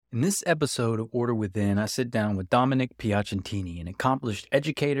In this episode of Order Within, I sit down with Dominic Piacentini, an accomplished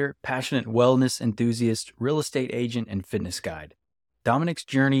educator, passionate wellness enthusiast, real estate agent, and fitness guide. Dominic's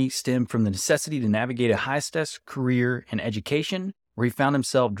journey stemmed from the necessity to navigate a high-stress career in education, where he found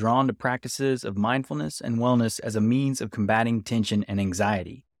himself drawn to practices of mindfulness and wellness as a means of combating tension and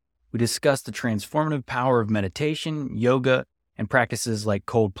anxiety. We discussed the transformative power of meditation, yoga, and practices like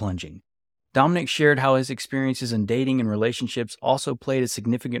cold plunging. Dominic shared how his experiences in dating and relationships also played a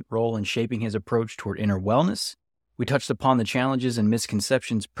significant role in shaping his approach toward inner wellness. We touched upon the challenges and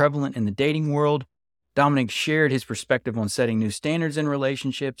misconceptions prevalent in the dating world. Dominic shared his perspective on setting new standards in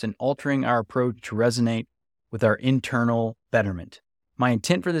relationships and altering our approach to resonate with our internal betterment. My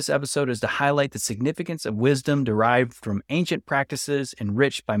intent for this episode is to highlight the significance of wisdom derived from ancient practices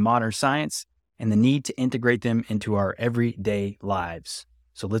enriched by modern science and the need to integrate them into our everyday lives.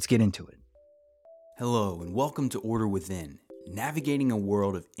 So let's get into it. Hello, and welcome to Order Within, navigating a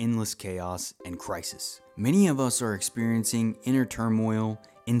world of endless chaos and crisis. Many of us are experiencing inner turmoil,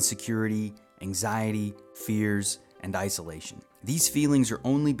 insecurity, anxiety, fears, and isolation. These feelings are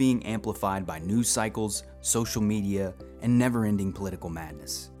only being amplified by news cycles, social media, and never-ending political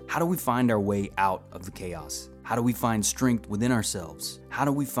madness. How do we find our way out of the chaos? How do we find strength within ourselves? How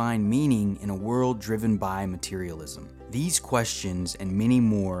do we find meaning in a world driven by materialism? These questions and many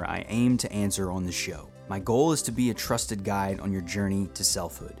more I aim to answer on the show. My goal is to be a trusted guide on your journey to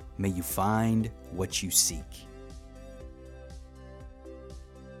selfhood. May you find what you seek.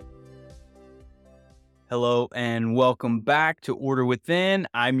 Hello and welcome back to Order Within.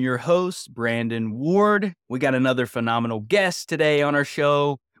 I'm your host, Brandon Ward. We got another phenomenal guest today on our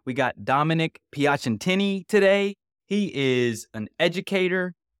show. We got Dominic Piacentini today. He is an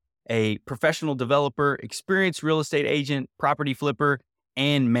educator, a professional developer, experienced real estate agent, property flipper,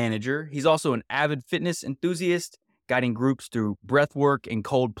 and manager. He's also an avid fitness enthusiast, guiding groups through breath work and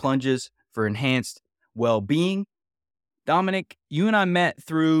cold plunges for enhanced well-being. Dominic, you and I met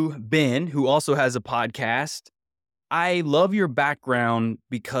through Ben, who also has a podcast. I love your background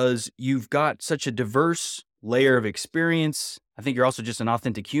because you've got such a diverse layer of experience. I think you're also just an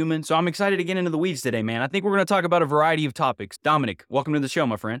authentic human. So I'm excited to get into the weeds today, man. I think we're going to talk about a variety of topics. Dominic, welcome to the show,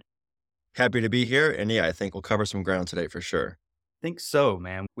 my friend. Happy to be here. And yeah, I think we'll cover some ground today for sure. Think so,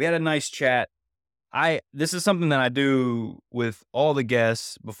 man. We had a nice chat. This is something that I do with all the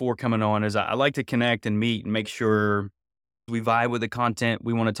guests before coming on is I like to connect and meet and make sure we vibe with the content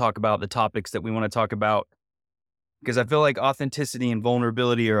we want to talk about, the topics that we want to talk about, because I feel like authenticity and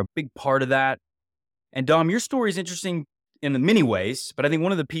vulnerability are a big part of that. And Dom, your story is interesting in many ways, but I think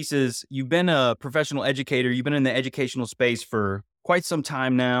one of the pieces, you've been a professional educator, you've been in the educational space for quite some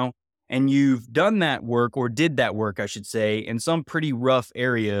time now, and you've done that work, or did that work, I should say, in some pretty rough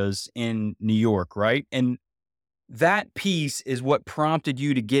areas in New York, right? And that piece is what prompted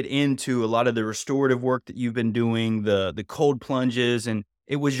you to get into a lot of the restorative work that you've been doing, the cold plunges, and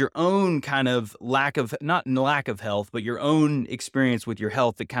it was your own kind of not lack of health, but your own experience with your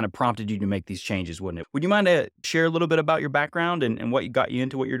health that kind of prompted you to make these changes, wouldn't it? Would you mind to share a little bit about your background and what got you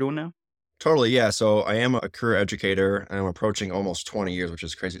into what you're doing now? Totally. Yeah. So I am a career educator and I'm approaching almost 20 years, which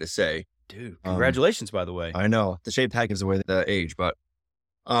is crazy to say. Dude, congratulations, by the way. I know the shape tag gives away the age, but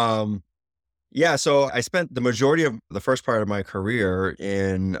yeah. So I spent the majority of the first part of my career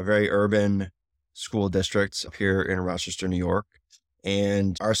in a very urban school district up here in Rochester, New York.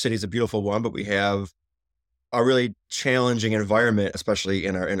 And our city is a beautiful one, but we have a really challenging environment, especially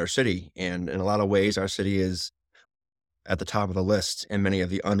in our inner city. And in a lot of ways, our city is at the top of the list in many of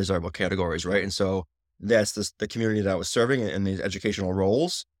the undesirable categories, right? And so that's the community that I was serving in these educational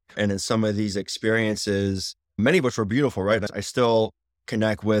roles. And in some of these experiences, many of which were beautiful, right? I still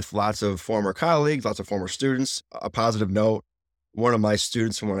connect with lots of former colleagues, lots of former students. A positive note, one of my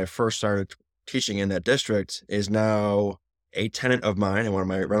students from when I first started teaching in that district is now a tenant of mine in one of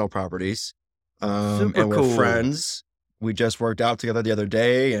my rental properties. Super and we're cool. friends. We just worked out together the other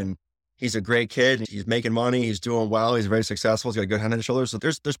day, and he's a great kid. He's making money. He's doing well. He's very successful. He's got a good head on his shoulders. So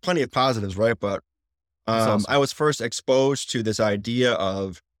there's plenty of positives, right? But Awesome. I was first exposed to this idea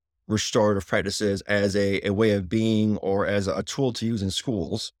of restorative practices as a way of being or as a tool to use in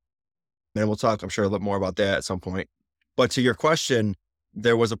schools. And we'll talk, I'm sure, a little more about that at some point. But to your question,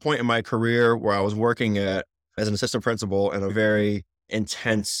 there was a point in my career where I was working as an assistant principal in a very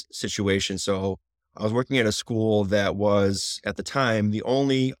intense situation. So I was working at a school that was, at the time, the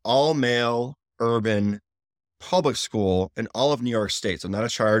only all-male urban public school in all of New York State. So not a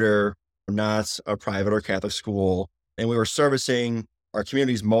charter, not a private or Catholic school. And we were servicing our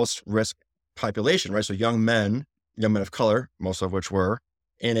community's most risk population, right? So young men of color, most of which were,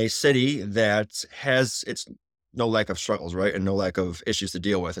 in a city that has its no lack of struggles, right? And no lack of issues to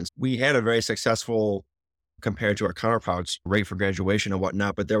deal with. And we had a very successful, compared to our counterparts, rate for graduation and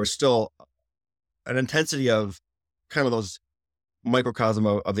whatnot, but there was still an intensity of kind of those microcosm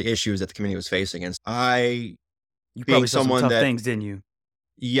of the issues that the community was facing. And I, You being probably saw some someone tough that, things, didn't you?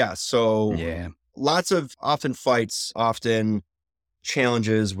 yeah, so Yeah. lots of often fights, often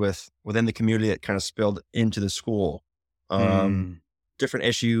challenges within the community that kind of spilled into the school. Mm. Different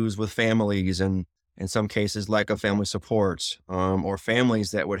issues with families, and in some cases, lack of family support, or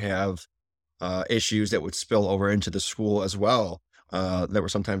families that would have issues that would spill over into the school as well, that were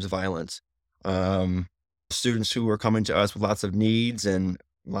sometimes violent. Um, Students who were coming to us with lots of needs and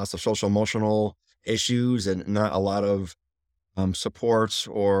lots of social emotional issues and not a lot of support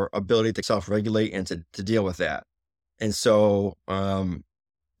or ability to self-regulate and to deal with that. And so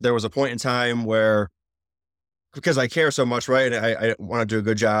there was a point in time where, because I care so much, right? And I want to do a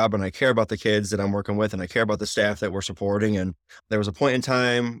good job, and I care about the kids that I'm working with, and I care about the staff that we're supporting. And there was a point in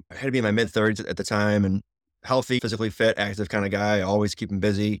time, I had to be in my mid-30s at the time, and healthy, physically fit, active kind of guy, always keeping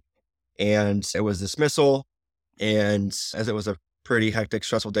busy. And it was dismissal. And as it was a pretty hectic,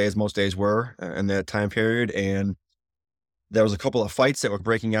 stressful day, as most days were in that time period. And there was a couple of fights that were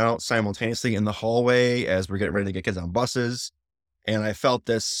breaking out simultaneously in the hallway as we're getting ready to get kids on buses. And I felt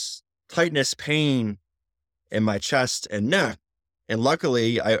this tightness, pain in my chest and neck. And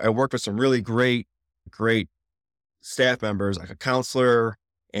luckily, I worked with some really great staff members, like a counselor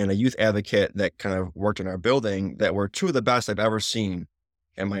and a youth advocate that kind of worked in our building, that were two of the best I've ever seen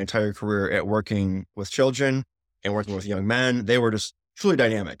in my entire career at working with children and working with young men. They were just truly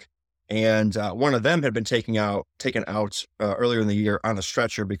dynamic. And one of them had been taken out earlier in the year on a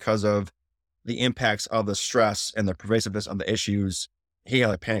stretcher because of the impacts of the stress and the pervasiveness of the issues. He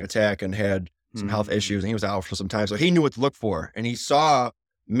had a panic attack and had some health issues, and he was out for some time. So he knew what to look for. And he saw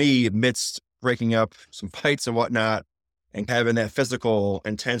me amidst breaking up some fights and whatnot and having that physical,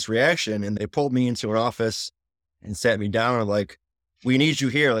 intense reaction. And they pulled me into an office and sat me down and like, we need you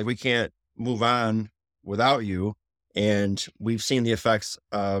here. Like, we can't move on without you. And we've seen the effects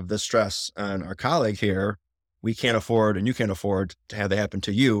of the stress on our colleague here. We can't afford, and you can't afford to have that happen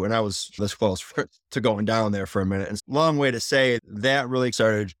to you. And I was this close to going down there for a minute. And long way to say that really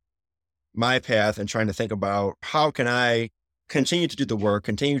started my path and trying to think about how can I continue to do the work,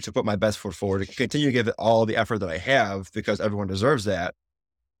 continue to put my best foot forward, continue to give it all the effort that I have, because everyone deserves that,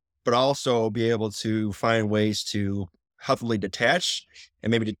 but also be able to find ways to healthily detach.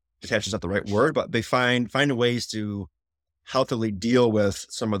 And maybe detach is not the right word, but find ways to healthily deal with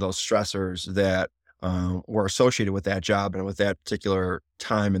some of those stressors that were associated with that job and with that particular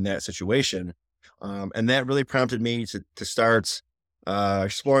time in that situation. And that really prompted me to start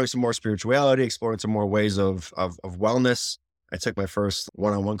exploring some more spirituality, exploring some more ways of wellness. I took my first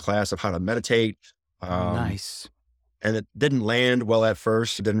one-on-one class of how to meditate. Nice. And it didn't land well at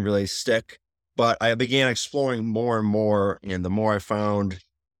first. It didn't really stick, but I began exploring more and more. And the more I found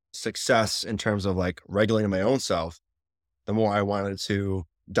success in terms of like regulating my own self, the more I wanted to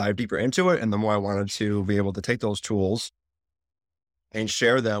dive deeper into it. And the more I wanted to be able to take those tools and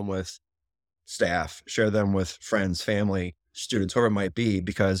share them with staff, share them with friends, family, students, whoever it might be,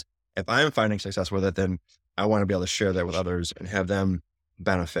 because if I'm finding success with it, then I want to be able to share that with others and have them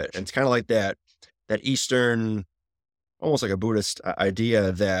benefit. And it's kind of like that Eastern, almost like a Buddhist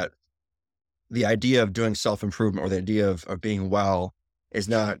idea, that the idea of doing self-improvement, or the idea of being well, is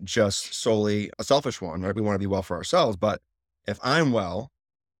not just solely a selfish one, right? We want to be well for ourselves, but if I'm well,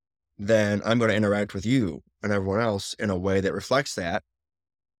 then I'm going to interact with you and everyone else in a way that reflects that.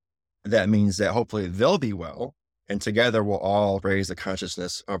 That means that hopefully they'll be well, and together we'll all raise the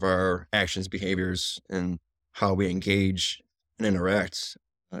consciousness of our actions, behaviors, and how we engage and interact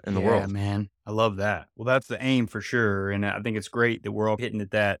in the Yeah, world. man. I love that. Well, that's the aim for sure. And I think it's great that we're all hitting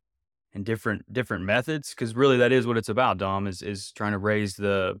at that in different methods, because really that is what it's about, Dom, is trying to raise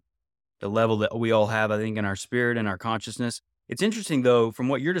the level that we all have, I think, in our spirit and our consciousness. It's interesting, though, from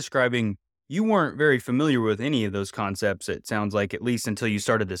what you're describing, you weren't very familiar with any of those concepts, it sounds like, at least until you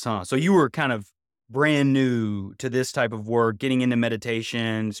started this, huh? So you were kind of brand new to this type of work, getting into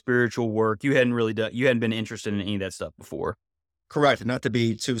meditation, spiritual work. You hadn't been interested in any of that stuff before. Correct. Not to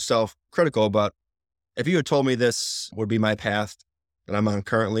be too self-critical, but if you had told me this would be my path that I'm on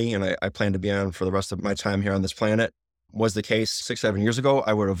currently, and I plan to be on for the rest of my time here on this planet, was the case 6-7 years ago,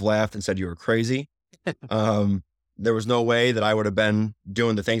 I would have laughed and said you were crazy. There was no way that I would have been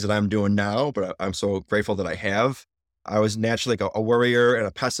doing the things that I'm doing now, but I'm so grateful that I have. I was naturally like a worrier and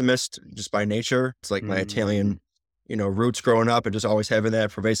a pessimist just by nature. It's like my Italian, roots growing up, and just always having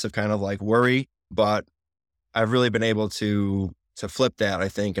that pervasive kind of like worry. But I've really been able to flip that, I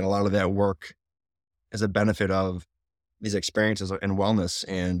think, and a lot of that work as a benefit of these experiences in wellness.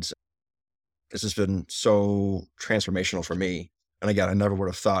 And it's just been so transformational for me. And again, I never would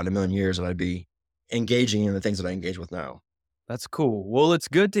have thought in a million years that I'd be engaging in the things that I engage with now. That's cool. Well, it's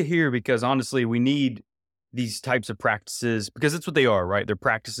good to hear because honestly, we need these types of practices because that's what they are, right? They're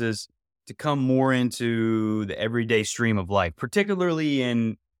practices to come more into the everyday stream of life, particularly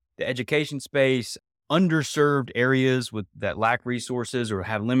in the education space, underserved areas with that lack resources or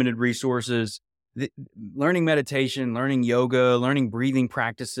have limited resources. The, learning meditation, learning yoga, learning breathing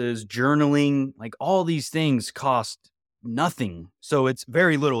practices, journaling, like all these things cost nothing. So it's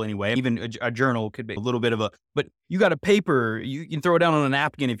very little anyway. Even a journal could be a little bit of a, but you got a paper, you can throw it down on a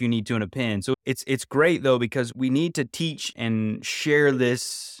napkin if you need to and a pen. So it's great though, because we need to teach and share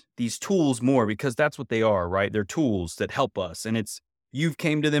these tools more because that's what they are, right? They're tools that help us. And you've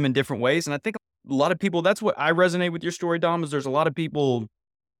came to them in different ways. And I think a lot of people, that's what I resonate with your story, Dom, is there's a lot of people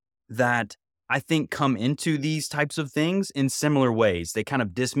that I think come into these types of things in similar ways. They kind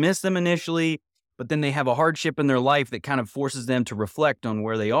of dismiss them initially, but then they have a hardship in their life that kind of forces them to reflect on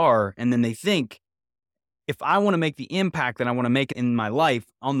where they are. And then they think, if I want to make the impact that I want to make in my life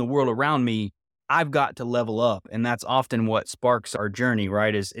on the world around me, I've got to level up. And that's often what sparks our journey,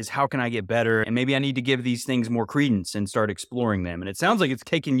 right? Is how can I get better? And maybe I need to give these things more credence and start exploring them. And it sounds like it's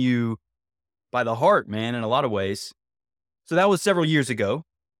taken you by the heart, man, in a lot of ways. So that was several years ago.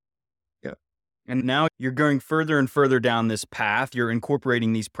 Yeah. And now you're going further and further down this path. You're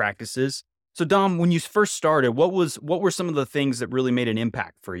incorporating these practices. So Dom, when you first started, what were some of the things that really made an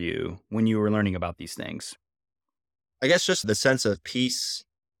impact for you when you were learning about these things? I guess just the sense of peace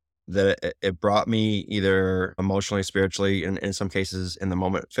that it brought me, either emotionally, spiritually, and in some cases in the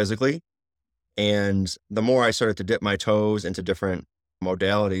moment physically. And the more I started to dip my toes into different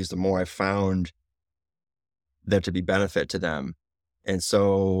modalities, the more I found there to be benefit to them. And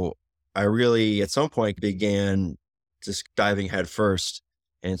so I really, at some point, began just diving headfirst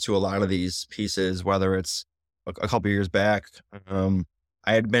into a lot of these pieces, whether it's a couple of years back.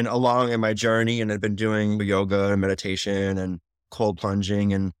 I had been along in my journey and had been doing yoga and meditation and cold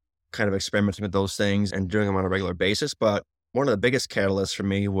plunging and kind of experimenting with those things and doing them on a regular basis. But one of the biggest catalysts for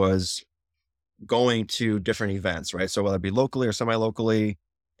me was going to different events, right? So whether it be locally or semi-locally,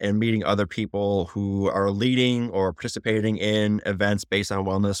 and meeting other people who are leading or participating in events based on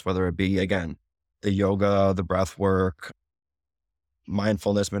wellness, whether it be, again, the yoga, the breath work,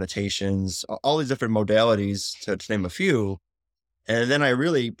 mindfulness meditations, all these different modalities to name a few. And then I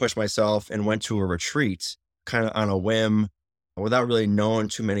really pushed myself and went to a retreat kind of on a whim without really knowing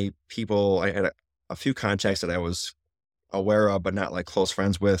too many people. I had a few contacts that I was aware of, but not like close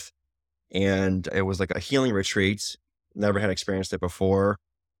friends with. And it was like a healing retreat. Never had experienced it before.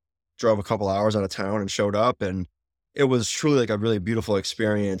 Drove a couple hours out of town and showed up. And it was truly like a really beautiful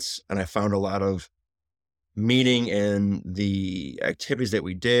experience. And I found a lot of meaning in the activities that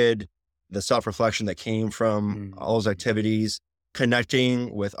we did, the self-reflection that came from all those activities,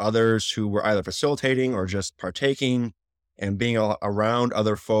 connecting with others who were either facilitating or just partaking, and being around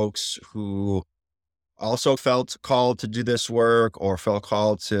other folks who also felt called to do this work or felt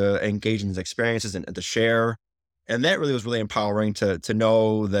called to engage in these experiences and to share. And that really was really empowering to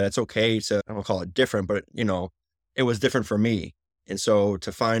know that it's okay to, I don't call it different, but it was different for me. And so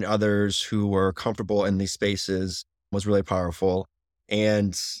to find others who were comfortable in these spaces was really powerful.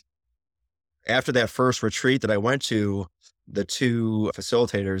 And after that first retreat that I went to, the two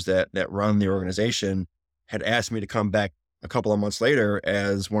facilitators that run the organization had asked me to come back a couple of months later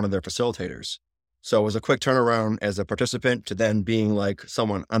as one of their facilitators. So it was a quick turnaround as a participant to then being like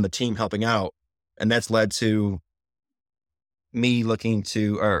someone on the team helping out. And that's led to me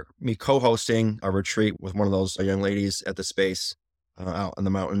co-hosting a retreat with one of those young ladies at the space out in the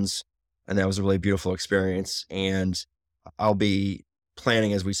mountains. And that was a really beautiful experience. And I'll be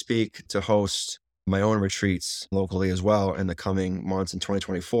planning as we speak to host my own retreats locally as well in the coming months in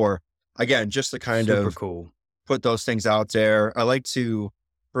 2024. Again, just to kind Super of cool. Put those things out there. I like to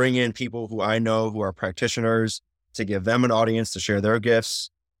bring in people who I know who are practitioners to give them an audience to share their gifts.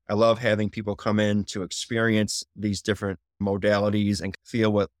 I love having people come in to experience these different modalities and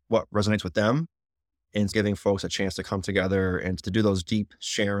feel what resonates with them, and giving folks a chance to come together and to do those deep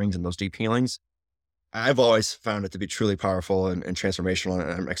sharings and those deep healings. I've always found it to be truly powerful and transformational, and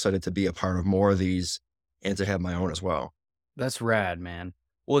I'm excited to be a part of more of these and to have my own as well. That's rad, man.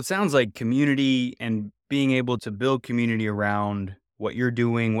 Well, it sounds like community and being able to build community around what you're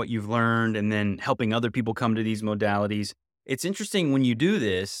doing, what you've learned, and then helping other people come to these modalities. It's interesting when you do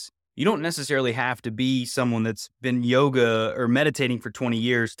this, you don't necessarily have to be someone that's been yoga or meditating for 20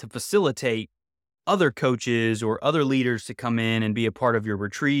 years to facilitate other coaches or other leaders to come in and be a part of your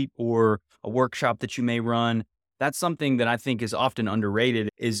retreat or a workshop that you may run. That's something that I think is often underrated,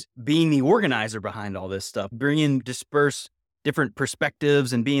 is being the organizer behind all this stuff, bringing disperse different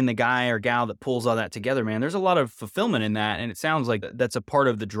perspectives and being the guy or gal that pulls all that together, man. There's a lot of fulfillment in that. And it sounds like that's a part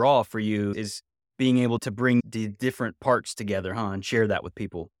of the draw for you, is being able to bring the different parts together, and share that with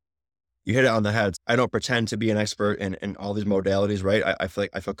people. You hit it on the head. I don't pretend to be an expert in all these modalities, right? I feel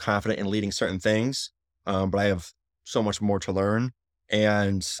like I feel confident in leading certain things, but I have so much more to learn.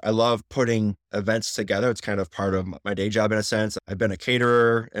 And I love putting events together. It's kind of part of my day job in a sense. I've been a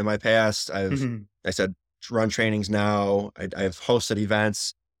caterer in my past. I said, run trainings now. I've hosted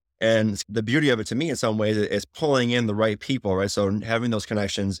events. And the beauty of it to me in some ways is pulling in the right people, right? So having those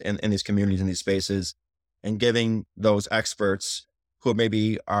connections in these communities, in these spaces, and giving those experts who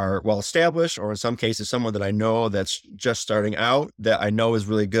maybe are well established, or in some cases, someone that I know that's just starting out that I know is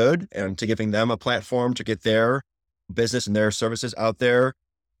really good, and to giving them a platform to get their business and their services out there.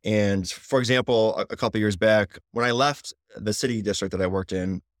 And for example, a couple of years back, when I left the city district that I worked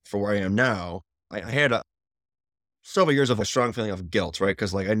in for where I am now, I had several years of a strong feeling of guilt, right?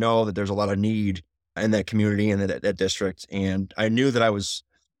 Because like I know that there's a lot of need in that community and that district. And I knew that I was,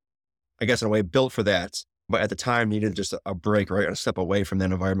 I guess in a way, built for that. But at the time needed just a break, right? A step away from that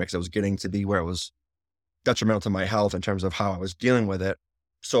environment because I was getting to be where it was detrimental to my health in terms of how I was dealing with it.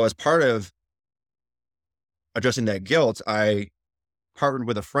 So as part of addressing that guilt, I partnered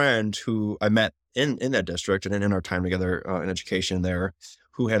with a friend who I met in that district and in our time together in education there,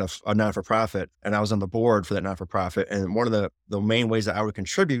 who had a not-for-profit, and I was on the board for that not-for-profit. And one of the main ways that I would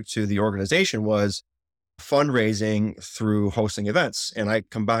contribute to the organization was fundraising through hosting events. And I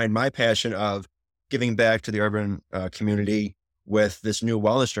combined my passion of giving back to the urban community with this new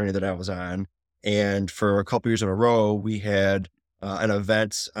wellness journey that I was on. And for a couple years in a row, we had an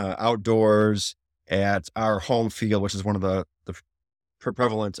event outdoors at our home field, which is one of the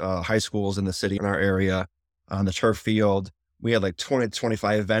prevalent high schools in the city in our area, on the turf field. We had like 20 to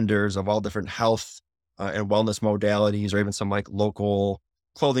 25 vendors of all different health and wellness modalities, or even some like local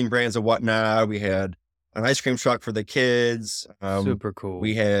clothing brands and whatnot. We had an ice cream truck for the kids. Super cool.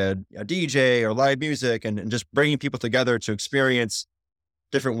 We had a DJ or live music, and just bringing people together to experience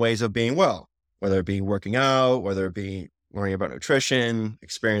different ways of being well, whether it be working out, whether it be learning about nutrition,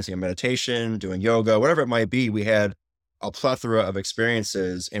 experiencing a meditation, doing yoga, whatever it might be. We had a plethora of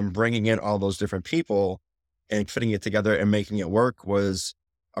experiences, and bringing in all those different people and fitting it together and making it work was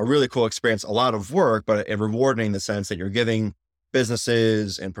a really cool experience. A lot of work, but rewarding in the sense that you're giving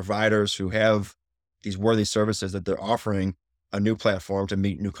businesses and providers who have these worthy services that they're offering a new platform to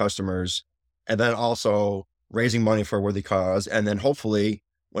meet new customers, and then also raising money for a worthy cause. And then hopefully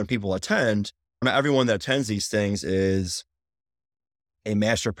when people attend, not everyone that attends these things is a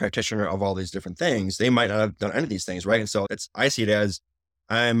master practitioner of all these different things. They might not have done any of these things, right? And so I see it as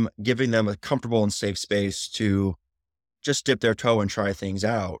I'm giving them a comfortable and safe space to just dip their toe and try things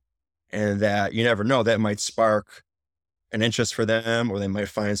out. And that you never know, that might spark an interest for them, or they might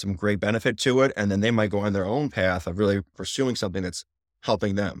find some great benefit to it. And then they might go on their own path of really pursuing something that's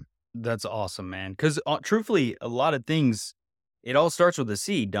helping them. That's awesome, man. Because truthfully, a lot of things, it all starts with a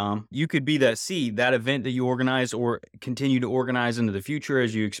seed, Dom. You could be that seed, that event that you organize or continue to organize into the future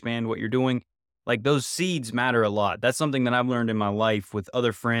as you expand what you're doing. Like, those seeds matter a lot. That's something that I've learned in my life with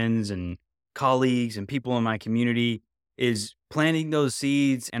other friends and colleagues and people in my community, is planting those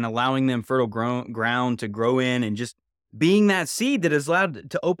seeds and allowing them fertile ground to grow in, and just being that seed that is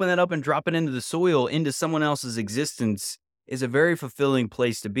allowed to open that up and drop it into the soil, into someone else's existence, is a very fulfilling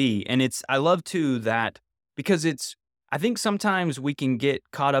place to be. And I love too that, because I think sometimes we can get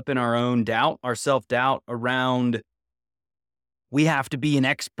caught up in our own doubt, our self-doubt around, we have to be an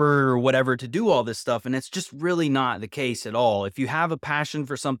expert or whatever to do all this stuff. And it's just really not the case at all. If you have a passion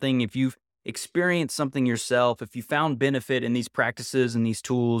for something, if you've experienced something yourself, if you found benefit in these practices and these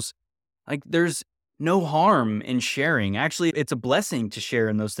tools, like, there's no harm in sharing. Actually, it's a blessing to share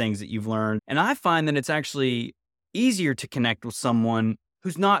in those things that you've learned. And I find that it's actually easier to connect with someone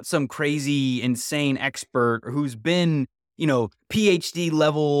who's not some crazy, insane expert, or who's been, PhD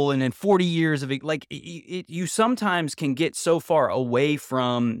level and in 40 years of it. Like, you sometimes can get so far away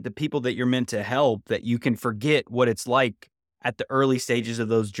from the people that you're meant to help that you can forget what it's like at the early stages of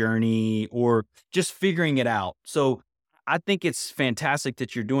those journey, or just figuring it out. So I think it's fantastic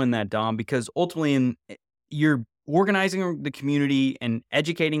that you're doing that, Dom, because ultimately you're organizing the community and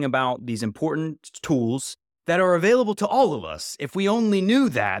educating about these important tools that are available to all of us. If we only knew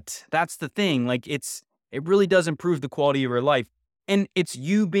that, that's the thing. Like, it really does improve the quality of your life. And it's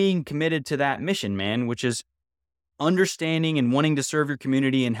you being committed to that mission, man, which is understanding and wanting to serve your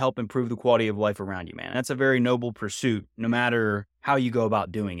community and help improve the quality of life around you, man. That's a very noble pursuit, no matter how you go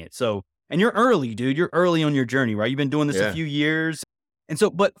about doing it. So, and you're early, dude. You're early on your journey, right? You've been doing this a Yeah. few years. And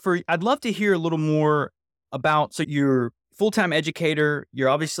so, I'd love to hear a little more about, so you're full-time educator. You're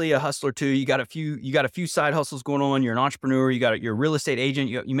obviously a hustler too. You got a few side hustles going on. You're an entrepreneur. You're a real estate agent.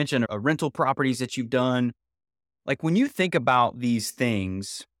 You mentioned rental properties that you've done. Like, when you think about these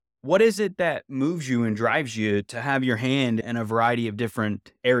things, what is it that moves you and drives you to have your hand in a variety of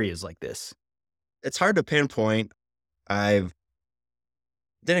different areas like this? It's hard to pinpoint. I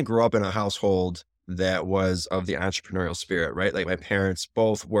didn't grow up in a household that was of the entrepreneurial spirit, right? Like my parents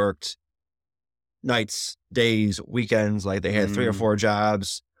both worked nights, days, weekends, like they had 3 or 4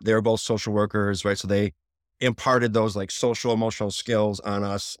 jobs. They were both social workers, right? So they imparted those like social emotional skills on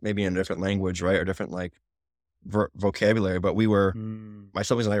us, maybe in a different language, right? Or different like vocabulary. But we were, my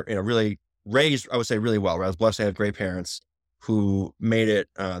siblings and I, really raised, I would say, really well. Right? I was blessed to have great parents who made it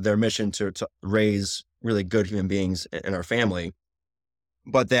their mission to raise really good human beings in our family.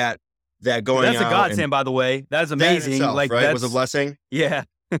 But that going That's a out godsend, by the way. That is amazing. that in itself, like, right, was a blessing. Yeah.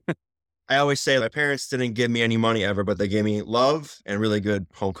 I always say my parents didn't give me any money ever, but they gave me love and really good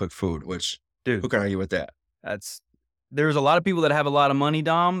home cooked food, which Dude, who can argue with that? There's a lot of people that have a lot of money,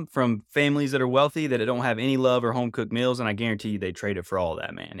 Dom, from families that are wealthy that don't have any love or home cooked meals, and I guarantee you they trade it for all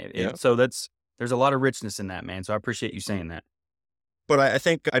that, man. Yeah. So there's a lot of richness in that, man. So I appreciate you saying that. But I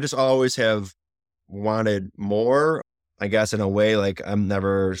think I just always have wanted more. I guess in a way, like I'm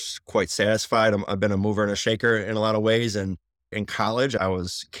never quite satisfied. I've been a mover and a shaker in a lot of ways. And in college, I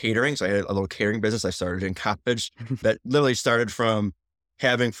was catering. So I had a little catering business I started in college that literally started from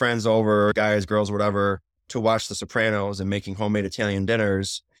having friends over, guys, girls, whatever, to watch The Sopranos and making homemade Italian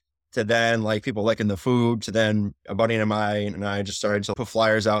dinners, to then like people liking the food, to then a buddy of mine and I just started to put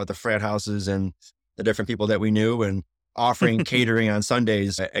flyers out at the frat houses and the different people that we knew and offering catering on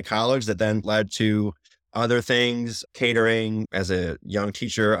Sundays at college, that then led to other things, catering as a young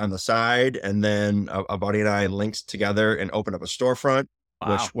teacher on the side. And then a buddy and I linked together and opened up a storefront,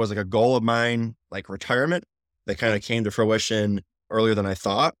 which was like a goal of mine, like retirement, that kind of came to fruition earlier than I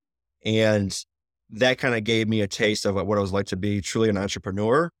thought. And that kind of gave me a taste of what it was like to be truly an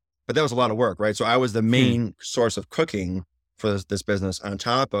entrepreneur. But that was a lot of work, right? So I was the main source of cooking for this business on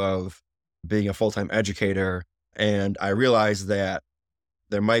top of being a full-time educator. And I realized that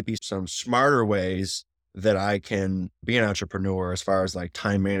there might be some smarter ways that I can be an entrepreneur as far as like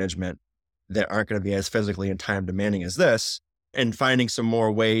time management that aren't going to be as physically and time demanding as this, and finding some more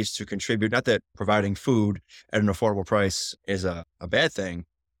ways to contribute. Not that providing food at an affordable price is a bad thing,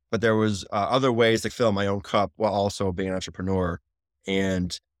 but there was other ways to fill my own cup while also being an entrepreneur.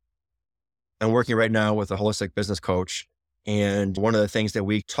 And I'm working right now with a holistic business coach. And one of the things that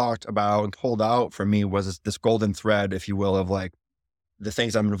we talked about and pulled out for me was this golden thread, if you will, of like the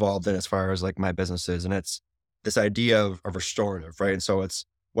things I'm involved in as far as like my businesses. And it's this idea of restorative, right? And so it's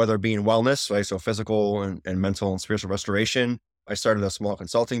whether it be in wellness, right? So physical and mental and spiritual restoration. I started a small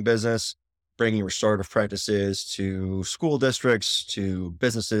consulting business, bringing restorative practices to school districts, to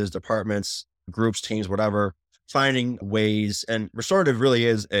businesses, departments, groups, teams, whatever, finding ways. And restorative really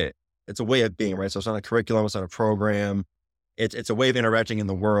is it's a way of being, right? So it's not a curriculum, it's not a program. It's a way of interacting in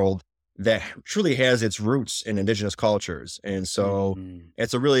the world that truly has its roots in indigenous cultures. And so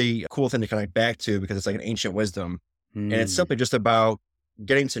it's a really cool thing to connect back to, because it's like an ancient wisdom. And it's simply just about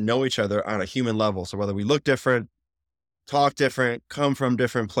getting to know each other on a human level. So whether we look different, talk different, come from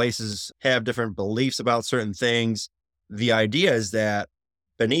different places, have different beliefs about certain things, the idea is that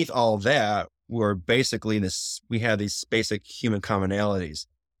beneath all that, we have these basic human commonalities.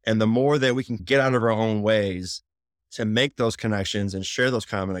 And the more that we can get out of our own ways to make those connections and share those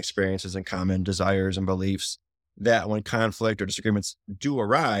common experiences and common desires and beliefs, that when conflict or disagreements do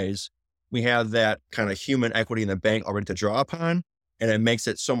arise, we have that kind of human equity in the bank already to draw upon. And it makes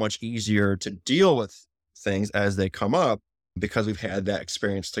it so much easier to deal with things as they come up, because we've had that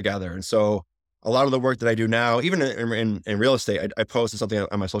experience together. And so a lot of the work that I do now, even in real estate, I posted something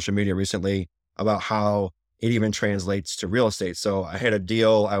on my social media recently about how it even translates to real estate. So I had a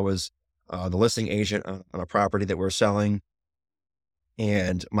deal. I was the listing agent on a property that we're selling,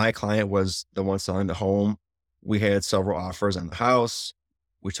 and my client was the one selling the home. We had several offers on the house.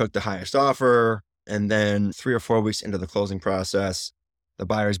 We took the highest offer, and then 3 or 4 weeks into the closing process, the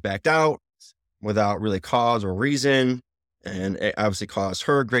buyers backed out without really cause or reason. And it obviously caused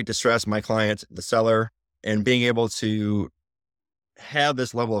her great distress, my client, the seller. And being able to have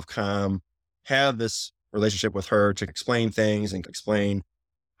this level of calm, have this relationship with her to explain things and explain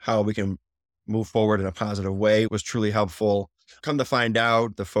how we can move forward in a positive way was truly helpful. Come to find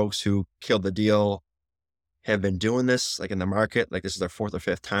out, the folks who killed the deal have been doing this like in the market. Like this is their fourth or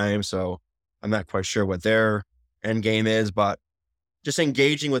fifth time. So I'm not quite sure what their end game is, but just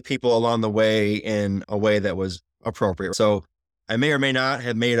engaging with people along the way in a way that was appropriate. So I may or may not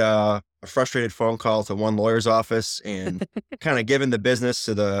have made a frustrated phone call to one lawyer's office and kind of given the business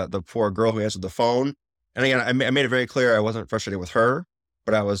to the poor girl who answered the phone. And again, I made it very clear I wasn't frustrated with her,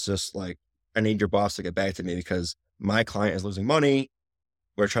 but I was just like, I need your boss to get back to me because my client is losing money.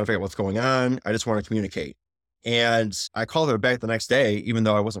 We're trying to figure out what's going on. I just want to communicate. And I called her back the next day, even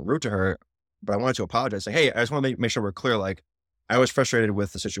though I wasn't rude to her, but I wanted to apologize. Say, hey, I just want to make sure we're clear. Like, I was frustrated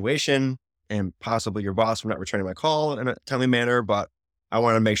with the situation and possibly your boss for not returning my call in a timely manner, but I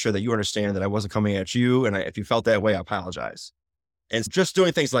want to make sure that you understand that I wasn't coming at you. And if you felt that way, I apologize. And just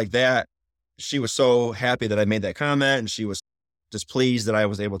doing things like that, she was so happy that I made that comment, and she was just pleased that I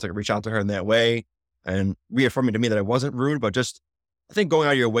was able to reach out to her in that way and reaffirming to me that I wasn't rude, but just, I think, going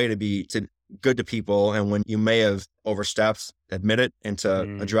out of your way to be good to people. And when you may have overstepped, admit it and to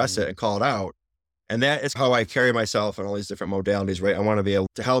address it and call it out. And that is how I carry myself in all these different modalities, right? I want to be able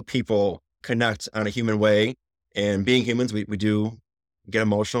to help people connect on a human way. And being humans, we do get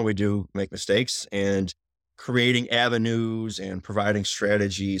emotional. We do make mistakes, and creating avenues and providing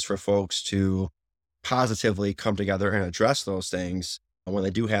strategies for folks to positively come together and address those things when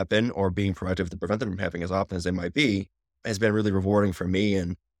they do happen, or being proactive to prevent them from happening as often as they might be, has been really rewarding for me.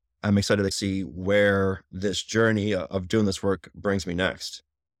 And I'm excited to see where this journey of doing this work brings me next.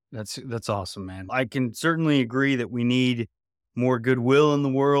 That's awesome, man. I can certainly agree that we need more goodwill in the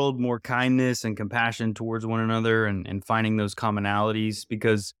world, more kindness and compassion towards one another, and finding those commonalities,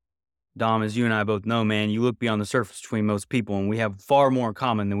 because Dom, as you and I both know, man, you look beyond the surface between most people, and we have far more in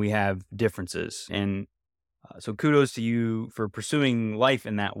common than we have differences. And so kudos to you for pursuing life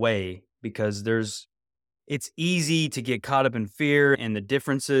in that way, because it's easy to get caught up in fear and the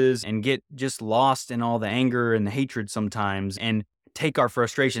differences and get just lost in all the anger and the hatred sometimes, and take our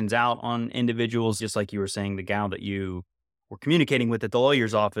frustrations out on individuals, just like you were saying, the gal that you were communicating with at the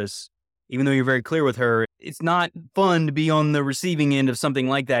lawyer's office. Even though you're very clear with her, it's not fun to be on the receiving end of something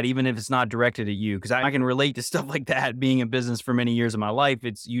like that, even if it's not directed at you. Because I can relate to stuff like that, being in business for many years of my life.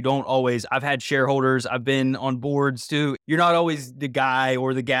 You don't always, I've had shareholders, I've been on boards too. You're not always the guy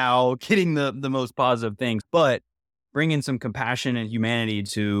or the gal getting the most positive things, but bringing some compassion and humanity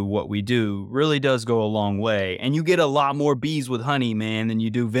to what we do really does go a long way. And you get a lot more bees with honey, man, than you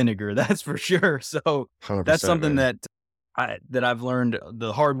do vinegar. That's for sure. So that's something man. that I've learned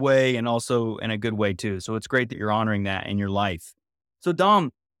the hard way, and also in a good way too. So it's great that you're honoring that in your life. So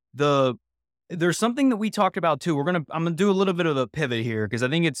Dom, there's something that we talked about too. I'm gonna do a little bit of a pivot here, because I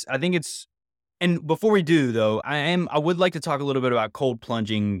think it's. And before we do though, I would like to talk a little bit about cold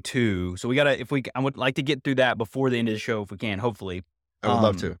plunging too. So I would like to get through that before the end of the show if we can, hopefully. I would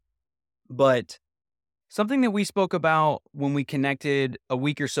love to. But something that we spoke about when we connected a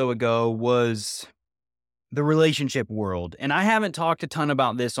week or so ago was the relationship world. And I haven't talked a ton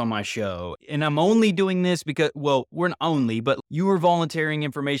about this on my show. And I'm only doing this because, well, we're not only, but you were volunteering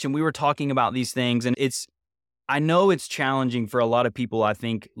information. We were talking about these things, and I know it's challenging for a lot of people, I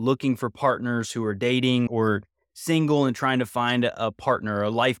think, looking for partners who are dating or single and trying to find a partner, a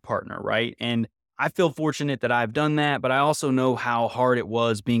life partner, right? And I feel fortunate that I've done that, but I also know how hard it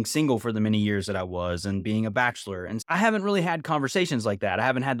was being single for the many years that I was, and being a bachelor. And I haven't really had conversations like that. I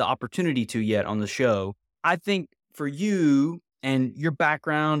haven't had the opportunity to yet on the show. I think for you and your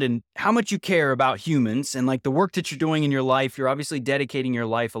background and how much you care about humans and like the work that you're doing in your life, you're obviously dedicating your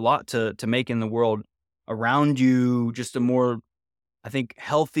life a lot to making the world around you just a more, I think,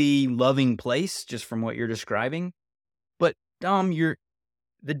 healthy, loving place, just from what you're describing. But Dom,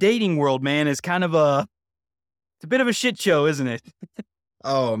 the dating world, man, is kind of it's a bit of a shit show, isn't it?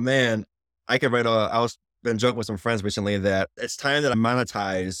 Oh man, I could write been joking with some friends recently that it's time that I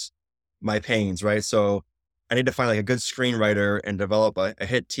monetize my pains, right? So I need to find like a good screenwriter and develop a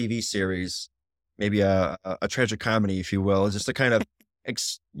hit TV series, maybe a tragic comedy, if you will, just to kind of,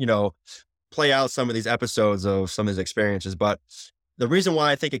 play out some of these episodes of some of these experiences. But the reason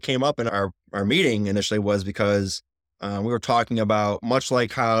why I think it came up in our meeting initially was because we were talking about, much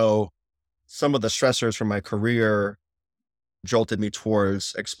like how some of the stressors from my career jolted me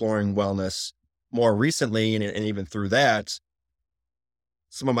towards exploring wellness more recently, and even through that,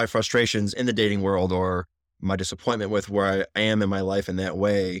 some of my frustrations in the dating world, or my disappointment with where I am in my life in that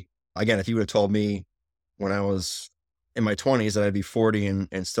way. Again, if you would have told me when I was in my 20s that I'd be 40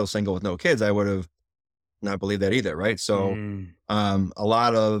 and still single with no kids, I would have not believed that either, right? So a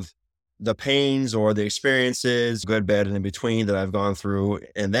lot of the pains or the experiences, good, bad, and in between, that I've gone through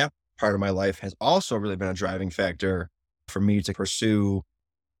in that part of my life has also really been a driving factor for me to pursue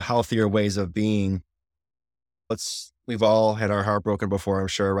healthier ways of being We've all had our heart broken before, I'm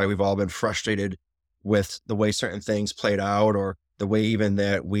sure, right? We've all been frustrated with the way certain things played out or the way even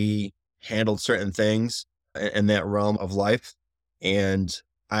that we handled certain things in that realm of life. And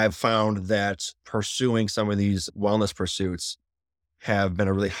I've found that pursuing some of these wellness pursuits have been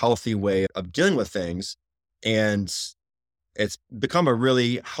a really healthy way of dealing with things. And it's become a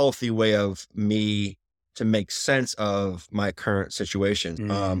really healthy way of me to make sense of my current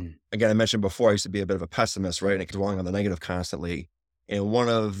situation. Again, I mentioned before, I used to be a bit of a pessimist, right? And dwelling on the negative constantly. And one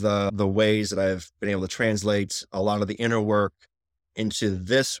of the ways that I've been able to translate a lot of the inner work into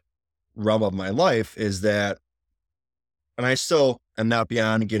this realm of my life is that, and I still am not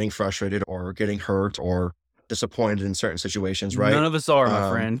beyond getting frustrated or getting hurt or disappointed in certain situations, right? None of us are, my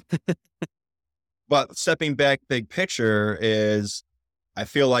Um, friend. but stepping back, big picture is I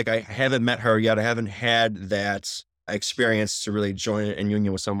feel like I haven't met her yet. I haven't had that experience to really join in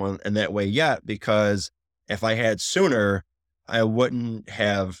union with someone in that way yet, because if I had sooner, I wouldn't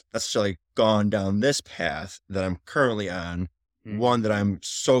have necessarily gone down this path that I'm currently on. One that I'm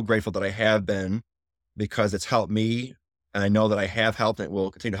so grateful that I have been, because it's helped me. And I know that I have helped and it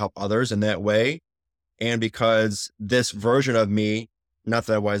will continue to help others in that way. And because this version of me, not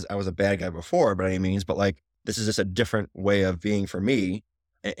that I was a bad guy before by any means, but like, this is just a different way of being for me,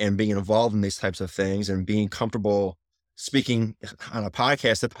 and being involved in these types of things and being comfortable speaking on a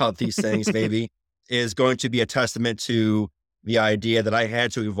podcast about these things maybe is going to be a testament to the idea that I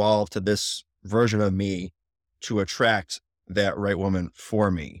had to evolve to this version of me to attract that right woman for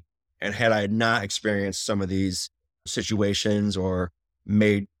me. And had I not experienced some of these situations or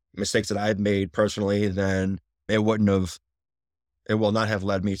made mistakes that I've made personally, then it will not have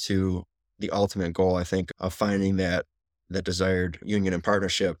led me to the ultimate goal, I think, of finding that desired union and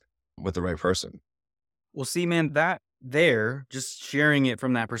partnership with the right person. Well, see, man, that there, just sharing it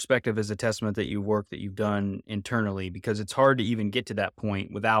from that perspective is a testament that you work that you've done internally, because it's hard to even get to that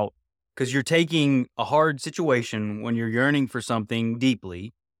point without, because you're taking a hard situation when you're yearning for something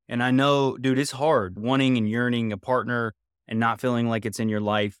deeply. And I know, dude, it's hard wanting and yearning a partner and not feeling like it's in your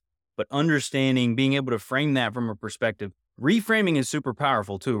life, but understanding, being able to frame that from a perspective. Reframing is super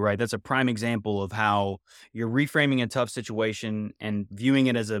powerful too, right? That's a prime example of how you're reframing a tough situation and viewing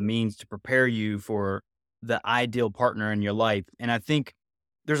it as a means to prepare you for the ideal partner in your life. And I think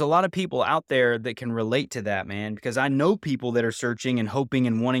there's a lot of people out there that can relate to that, man, because I know people that are searching and hoping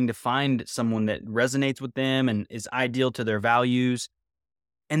and wanting to find someone that resonates with them and is ideal to their values.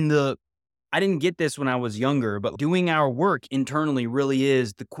 And I didn't get this when I was younger, but doing our work internally really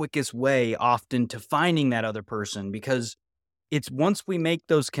is the quickest way often to finding that other person, because it's once we make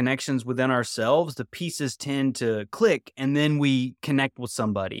those connections within ourselves, the pieces tend to click and then we connect with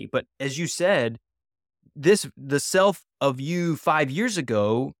somebody. But as you said, the self of you 5 years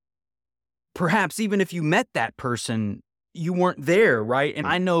ago, perhaps even if you met that person, you weren't there, right? And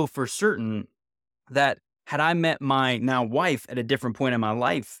I know for certain that had I met my now wife at a different point in my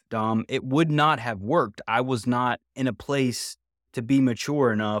life, Dom, it would not have worked. I was not in a place to be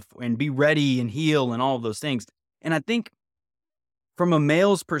mature enough and be ready and heal and all of those things. And I think from a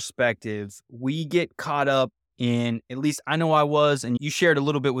male's perspective, we get caught up in, at least I know I was, and you shared a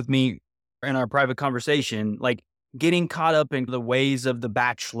little bit with me in our private conversation, like getting caught up in the ways of the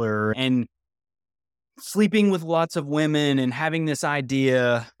bachelor and sleeping with lots of women and having this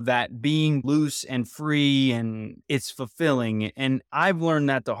idea that being loose and free and it's fulfilling. And I've learned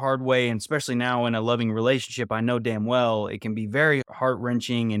that the hard way. And especially now in a loving relationship, I know damn well it can be very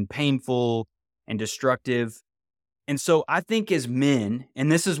heart-wrenching and painful and destructive. And so I think as men,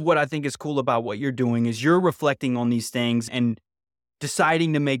 and this is what I think is cool about what you're doing, is you're reflecting on these things and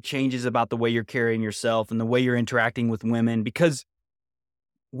deciding to make changes about the way you're carrying yourself and the way you're interacting with women, because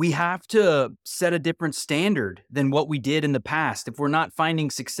we have to set a different standard than what we did in the past. If we're not finding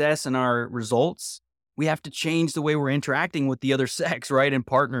success in our results, we have to change the way we're interacting with the other sex, right? And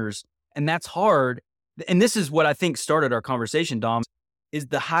partners. And that's hard. And this is what I think started our conversation, Dom, is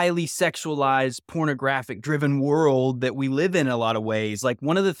the highly sexualized, pornographic driven world that we live in a lot of ways. Like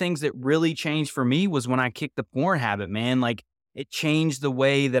one of the things that really changed for me was when I kicked the porn habit, man. Like it changed the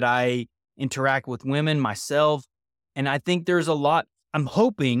way that I interact with women, myself. And I think there's a lot, I'm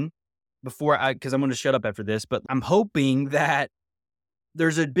hoping because I'm going to shut up after this, but I'm hoping that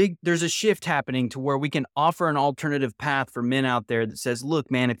there's a shift happening to where we can offer an alternative path for men out there that says,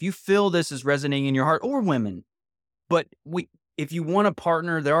 look, man, if you feel this is resonating in your heart, or women, but if you want a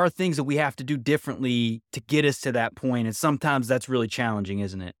partner, there are things that we have to do differently to get us to that point. And sometimes that's really challenging,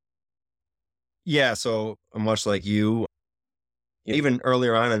 isn't it? Yeah. So much like you, even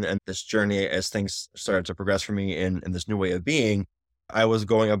earlier on in this journey, as things started to progress for me in this new way of being, I was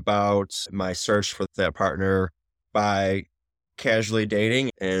going about my search for that partner by casually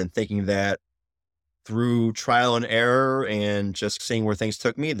dating and thinking that through trial and error and just seeing where things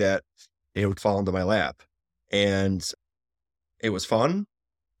took me, that it would fall into my lap. And it was fun,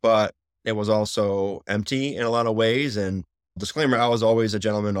 but it was also empty in a lot of ways. And disclaimer, I was always a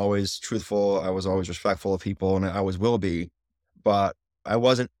gentleman, always truthful. I was always respectful of people, and I always will be. But I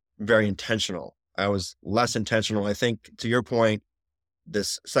wasn't very intentional. I was less intentional. I think, to your point,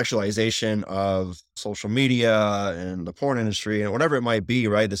 this sexualization of social media and the porn industry and whatever it might be,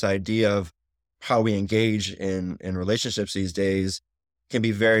 right? This idea of how we engage in relationships these days can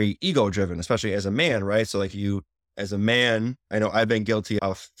be very ego driven, especially as a man, right? So like you, as a man, I know I've been guilty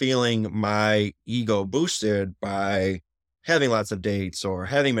of feeling my ego boosted by having lots of dates or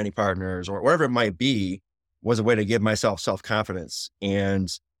having many partners or whatever it might be, was a way to give myself self-confidence. And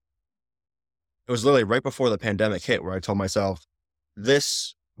it was literally right before the pandemic hit where I told myself,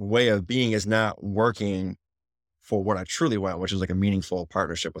 this way of being is not working for what I truly want, which is like a meaningful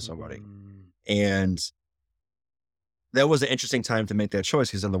partnership with somebody. And that was an interesting time to make that choice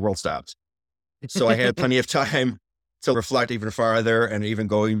because then the world stopped. So I had plenty of time to reflect even farther and even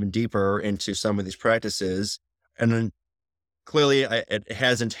go even deeper into some of these practices. And then clearly it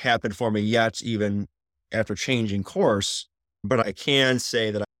hasn't happened for me yet, even after changing course, but I can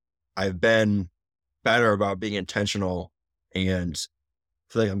say that I've been better about being intentional and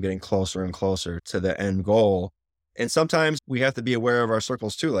feel like I'm getting closer and closer to the end goal. And sometimes we have to be aware of our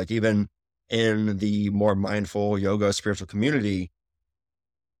circles too. Like even in the more mindful yoga spiritual community,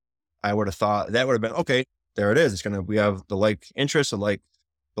 I would have thought that would have been, okay, there it is. We have the like interests and like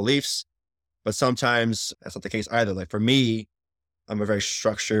beliefs, but sometimes that's not the case either. Like for me, I'm a very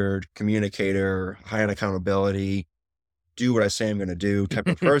structured communicator, high on accountability, do what I say I'm going to do type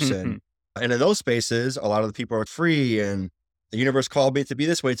of person. And in those spaces, a lot of the people are free and the universe called me to be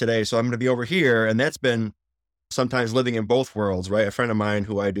this way today. So I'm going to be over here. And that's been sometimes living in both worlds, right? A friend of mine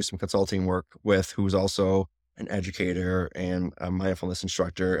who I do some consulting work with, who's also an educator and a mindfulness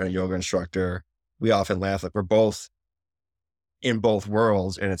instructor and a yoga instructor. We often laugh like we're both in both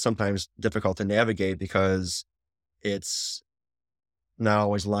worlds. And it's sometimes difficult to navigate because it's not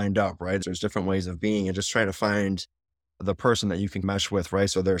always lined up, right? There's different ways of being and just trying to find the person that you can mesh with, right?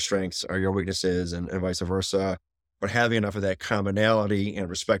 So their strengths are your weaknesses and vice versa. But having enough of that commonality and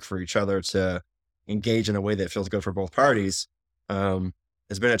respect for each other to engage in a way that feels good for both parties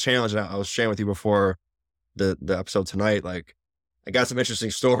has been a challenge. And I was sharing with you before the episode tonight, like I got some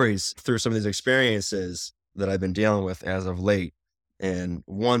interesting stories through some of these experiences that I've been dealing with as of late, and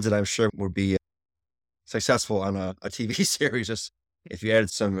ones that I'm sure would be successful on a TV series. Just if you added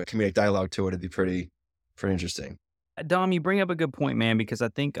some comedic dialogue to it, it'd be pretty interesting. Dom, you bring up a good point, man, because I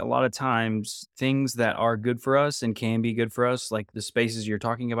think a lot of times things that are good for us and can be good for us, like the spaces you're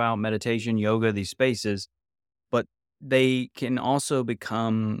talking about, meditation, yoga, these spaces, but they can also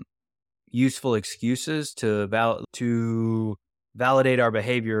become useful excuses to validate our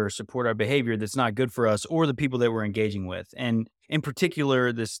behavior or support our behavior that's not good for us or the people that we're engaging with. And in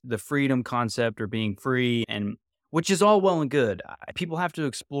particular, the freedom concept or being free, and which is all well and good. People have to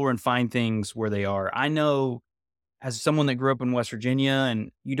explore and find things where they are. I know, as someone that grew up in West Virginia,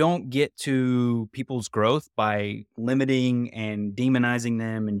 and you don't get to people's growth by limiting and demonizing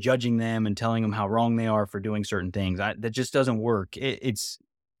them and judging them and telling them how wrong they are for doing certain things. That just doesn't work. It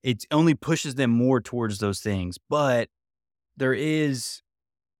only pushes them more towards those things. But there is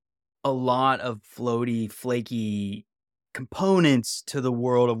a lot of floaty, flaky components to the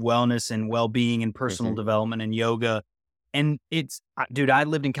world of wellness and well-being and personal development and yoga. And dude, I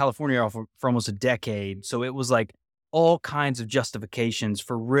lived in California for almost a decade. So it was like all kinds of justifications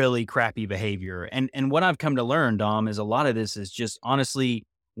for really crappy behavior. And what I've come to learn, Dom, is a lot of this is just honestly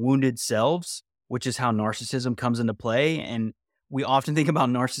wounded selves, which is how narcissism comes into play. And we often think about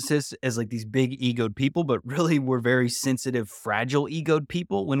narcissists as like these big egoed people, but really we're very sensitive, fragile egoed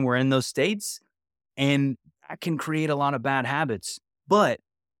people when we're in those states. And that can create a lot of bad habits. But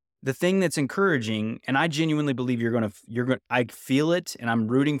the thing that's encouraging, and I genuinely believe I feel it and I'm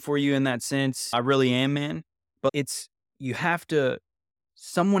rooting for you in that sense. I really am, man. But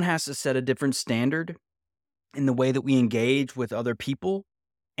someone has to set a different standard in the way that we engage with other people.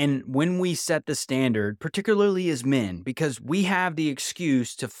 And when we set the standard, particularly as men, because we have the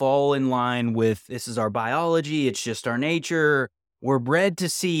excuse to fall in line with this is our biology, it's just our nature, we're bred to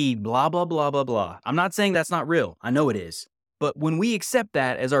see blah, blah, blah, blah, blah. I'm not saying that's not real. I know it is. But when we accept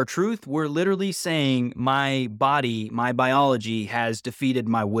that as our truth, we're literally saying my body, my biology has defeated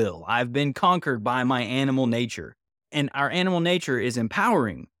my will. I've been conquered by my animal nature. And our animal nature is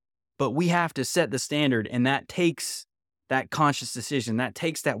empowering, but we have to set the standard, and that takes that conscious decision. That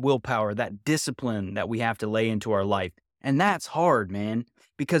takes that willpower, that discipline that we have to lay into our life. And that's hard, man,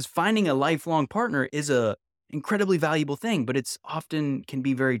 because finding a lifelong partner is a incredibly valuable thing, but it's often can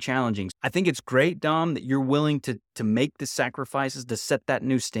be very challenging. I think it's great, Dom, that you're willing to make the sacrifices to set that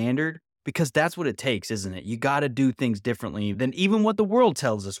new standard, because that's what it takes, isn't it? You got to do things differently than even what the world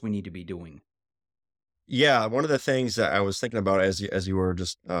tells us we need to be doing. Yeah, one of the things that I was thinking about as you were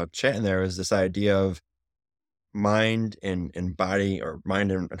just chatting there is this idea of mind and body, or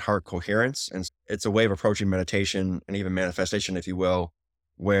mind and heart coherence. And it's a way of approaching meditation and even manifestation, if you will,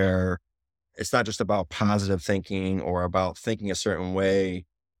 where it's not just about positive thinking or about thinking a certain way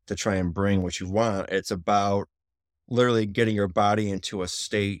to try and bring what you want. It's about literally getting your body into a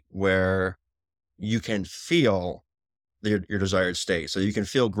state where you can feel your desired state. So you can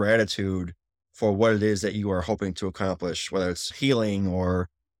feel gratitude for what it is that you are hoping to accomplish, whether it's healing or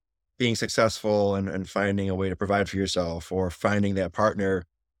being successful and finding a way to provide for yourself, or finding that partner,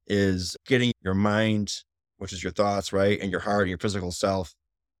 is getting your mind, which is your thoughts, right? And your heart and your physical self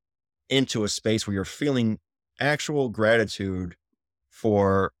into a space where you're feeling actual gratitude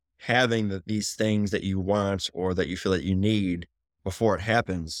for having these things that you want or that you feel that you need before it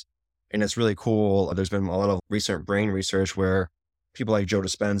happens. And it's really cool. There's been a lot of recent brain research where people like Joe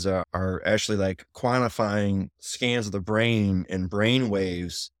Dispenza are actually like quantifying scans of the brain and brain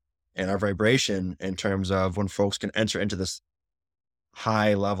waves and our vibration in terms of when folks can enter into this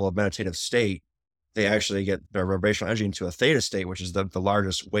high level of meditative state, they actually get their vibrational energy into a theta state, which is the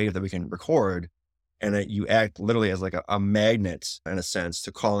largest wave that we can record. And that you act literally as like a magnet, in a sense,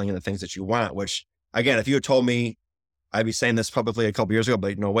 to calling in the things that you want, which, again, if you had told me, I'd be saying this publicly a couple years ago,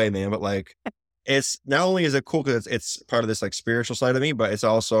 but no way, man. But like, it's not only is it cool because it's part of this like spiritual side of me, but it's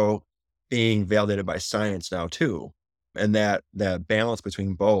also being validated by science now too. And that balance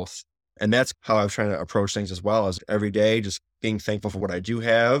between both. And that's how I'm trying to approach things as well, as every day, just being thankful for what I do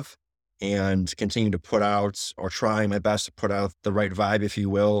have and continue to put out, or try my best to put out the right vibe, if you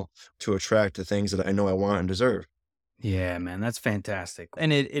will, to attract the things that I know I want and deserve. Yeah, man, that's fantastic.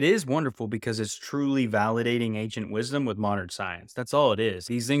 And it is wonderful because it's truly validating ancient wisdom with modern science. That's all it is.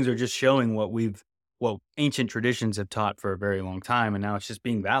 These things are just showing what ancient traditions have taught for a very long time. And now it's just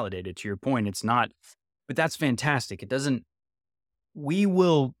being validated. To your point, it's not, but that's fantastic. It doesn't, we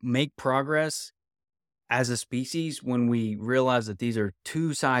will make progress as a species when we realize that these are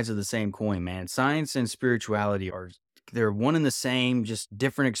two sides of the same coin, man. Science and spirituality they're one and the same, just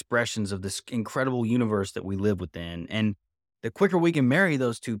different expressions of this incredible universe that we live within. And the quicker we can marry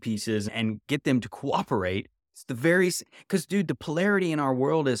those two pieces and get them to cooperate, it's because dude, the polarity in our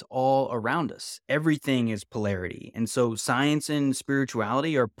world is all around us. Everything is polarity. And so science and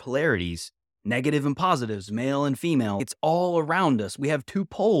spirituality are polarities, negative and positives, male and female. It's all around us. We have two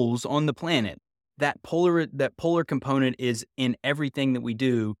poles on the planet. That polar component is in everything that we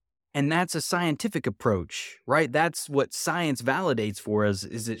do. And that's a scientific approach, right? That's what science validates for us,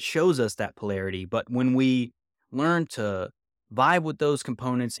 is it shows us that polarity. But when we learn to vibe with those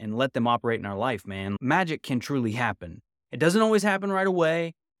components and let them operate in our life, man, magic can truly happen. It doesn't always happen right away.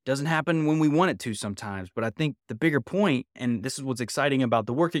 It doesn't happen when we want it to sometimes. But I think the bigger point, and this is what's exciting about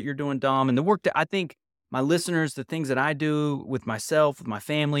the work that you're doing, Dom, and the work that I think my listeners, the things that I do with myself, with my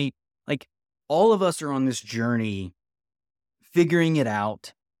family, like all of us are on this journey figuring it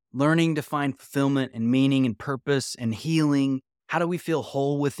out, learning to find fulfillment and meaning and purpose and healing. How do we feel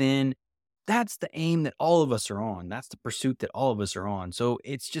whole within? That's the aim that all of us are on. That's the pursuit that all of us are on. So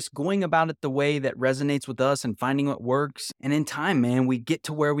it's just going about it the way that resonates with us and finding what works. And in time, man, we get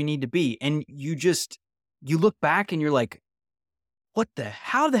to where we need to be. And you look back and you're like,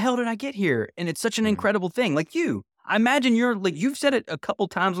 how the hell did I get here? And it's such an incredible thing. Like I imagine you've said it a couple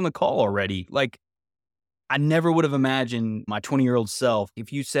times on the call already. Like, I never would have imagined my 20-year-old self.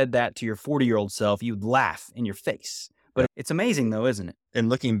 If you said that to your 40-year-old self, you'd laugh in your face. But it's amazing though, isn't it? And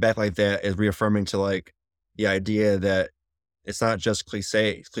looking back like that is reaffirming to like the idea that it's not just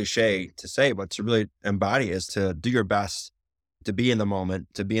cliche to say, but to really embody, is to do your best to be in the moment,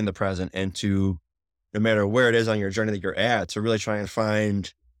 to be in the present, and to, no matter where it is on your journey that you're at, to really try and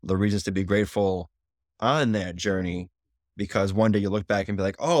find the reasons to be grateful on that journey. Because one day you look back and be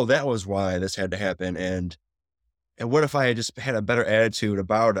like, oh, that was why this had to happen. And what if I had just had a better attitude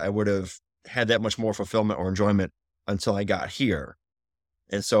about it? I would have had that much more fulfillment or enjoyment until I got here.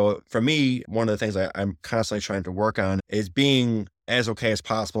 And so for me, one of the things I'm constantly trying to work on is being as okay as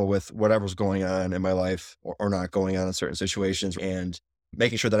possible with whatever's going on in my life, or not going on in certain situations, and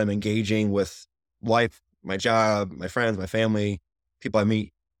making sure that I'm engaging with life, my job, my friends, my family, people I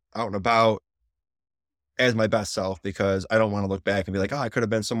meet out and about, as my best self, because I don't want to look back and be like, oh, I could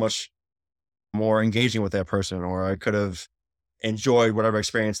have been so much more engaging with that person, or I could have enjoyed whatever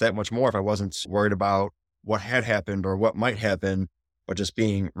experience that much more if I wasn't worried about what had happened or what might happen, but just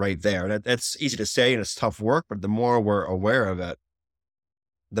being right there. That's easy to say and it's tough work, but the more we're aware of it,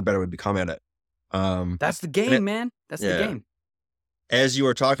 the better we become at it. That's the And game, man. That's the yeah. game. As you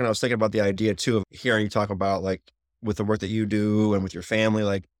were talking, I was thinking about the idea too of hearing you talk about like with the work that you do and with your family,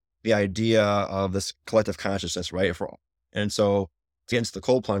 like the idea of this collective consciousness, right? And so to get into the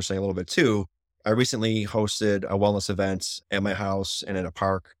cold plunge thing a little bit too, I recently hosted a wellness event at my house and at a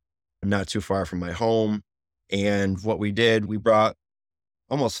park not too far from my home. And what we did, we brought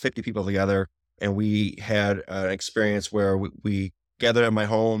almost 50 people together and we had an experience where we gathered at my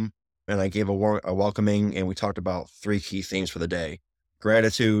home and I gave a welcoming and we talked about three key themes for the day.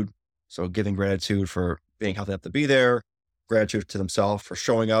 Gratitude. So giving gratitude for being healthy enough to be there, gratitude to themselves for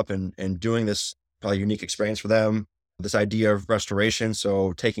showing up and doing this probably unique experience for them. This idea of restoration.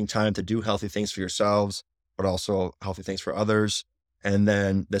 So taking time to do healthy things for yourselves, but also healthy things for others. And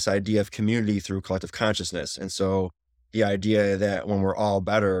then this idea of community through collective consciousness. And so the idea that when we're all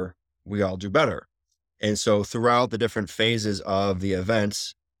better, we all do better. And so throughout the different phases of the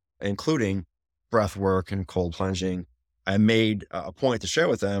events, including breath work and cold plunging, I made a point to share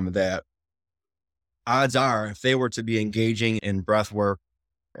with them that odds are if they were to be engaging in breath work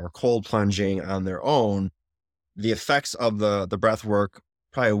or cold plunging on their own, the effects of the breath work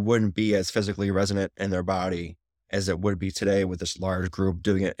probably wouldn't be as physically resonant in their body as it would be today with this large group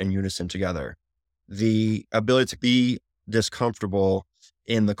doing it in unison together. The ability to be discomfortable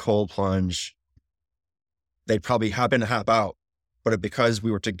in the cold plunge, they'd probably hop in and hop out. But because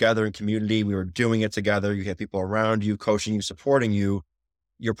we were together in community, we were doing it together, you had people around you, coaching you, supporting you,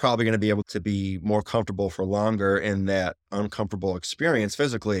 you're probably going to be able to be more comfortable for longer in that uncomfortable experience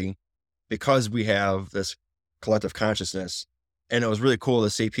physically because we have this collective consciousness. And it was really cool to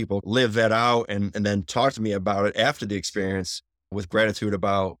see people live that out and then talk to me about it after the experience with gratitude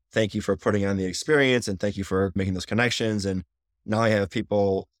about thank you for putting on the experience and thank you for making those connections. And now I have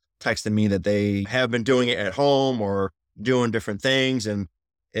people texting me that they have been doing it at home or doing different things. And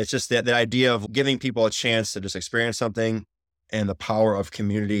it's just that idea of giving people a chance to just experience something and the power of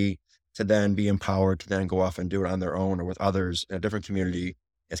community to then be empowered to then go off and do it on their own or with others in a different community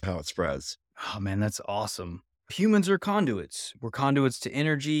is how it spreads. Oh man, that's awesome. Humans are conduits. We're conduits to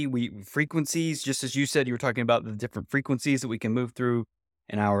energy, frequencies, just as you said, you were talking about the different frequencies that we can move through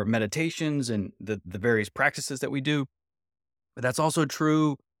in our meditations and the various practices that we do. But that's also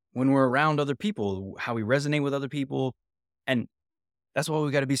true when we're around other people, how we resonate with other people. And that's why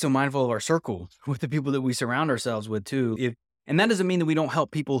we got to be so mindful of our circle with the people that we surround ourselves with too. And that doesn't mean that we don't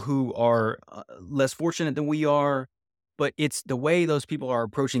help people who are less fortunate than we are, but it's the way those people are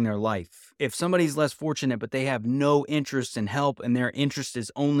approaching their life. If somebody's less fortunate, but they have no interest in help and their interest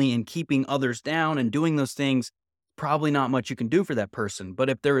is only in keeping others down and doing those things, probably not much you can do for that person. But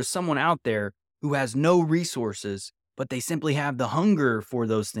if there is someone out there who has no resources, but they simply have the hunger for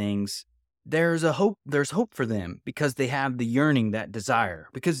those things, there's hope for them because they have the yearning, that desire.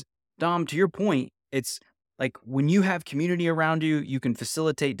 Because Dom, to your point, it's like when you have community around you, you can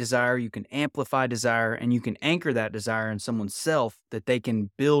facilitate desire, you can amplify desire, and you can anchor that desire in someone's self that they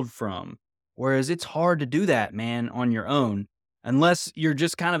can build from. Whereas it's hard to do that, man, on your own, unless you're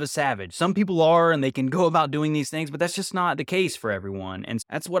just kind of a savage. Some people are, and they can go about doing these things, but that's just not the case for everyone. And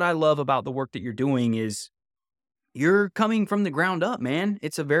that's what I love about the work that you're doing is you're coming from the ground up, man.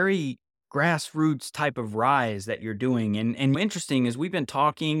 It's a very grassroots type of rise that you're doing. And interesting is we've been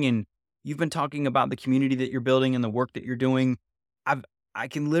talking and you've been talking about the community that you're building and the work that you're doing. I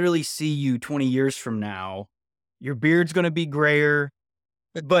can literally see you 20 years from now. Your beard's going to be grayer,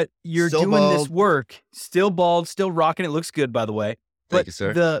 but you're Still doing this bald. work, still bald, still rocking. It looks good, by the way. Thank But you,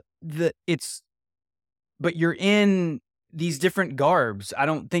 sir. but you're in these different garbs. I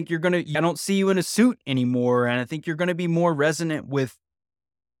don't see you in a suit anymore. And I think you're going to be more resonant with,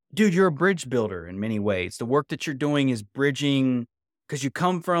 dude, you're a bridge builder in many ways. The work that you're doing is bridging because you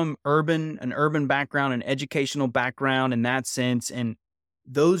come from an urban background, an educational background in that sense. And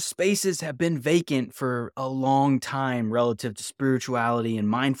those spaces have been vacant for a long time relative to spirituality and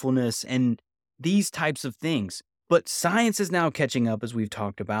mindfulness and these types of things. But science is now catching up, as we've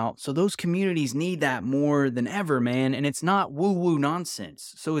talked about. So those communities need that more than ever, man. And it's not woo-woo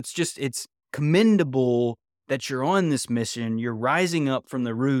nonsense. So it's commendable that you're on this mission. You're rising up from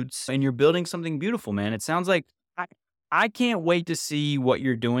the roots and you're building something beautiful, man. It sounds like I can't wait to see what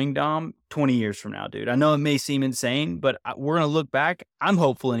you're doing, Dom, 20 years from now, dude. I know it may seem insane, but we're going to look back. I'm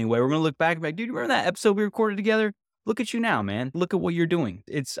hopeful anyway. We're going to look back and be like, dude, remember that episode we recorded together? Look at you now, man. Look at what you're doing.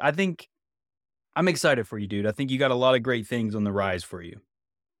 I think I'm excited for you, dude. I think you got a lot of great things on the rise for you.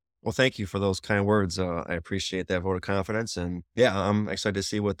 Well, thank you for those kind words. I appreciate that vote of confidence. And yeah, I'm excited to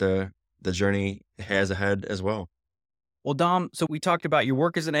see what the journey has ahead as well. Well, Dom, so we talked about your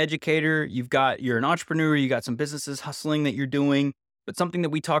work as an educator. You're an entrepreneur. You got some businesses hustling that you're doing. But something that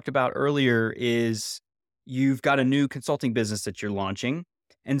we talked about earlier is you've got a new consulting business that you're launching.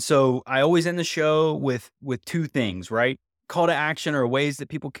 And so I always end the show with two things, right? Call to action or ways that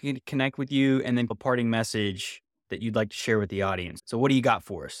people can connect with you, and then a parting message that you'd like to share with the audience. So what do you got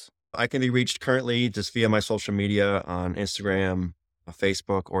for us? I can be reached currently just via my social media on Instagram,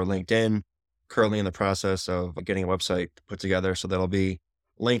 Facebook, or LinkedIn. Currently in the process of getting a website put together. So that'll be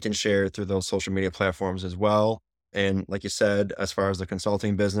linked and shared through those social media platforms as well. And like you said, as far as the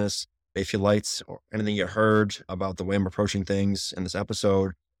consulting business, if you liked or anything you heard about the way I'm approaching things in this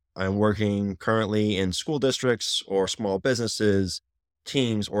episode, I'm working currently in school districts or small businesses,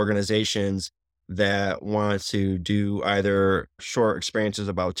 teams, organizations that want to do either short experiences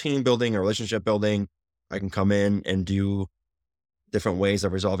about team building or relationship building. I can come in and do different ways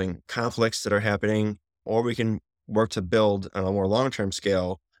of resolving conflicts that are happening, or we can work to build on a more long-term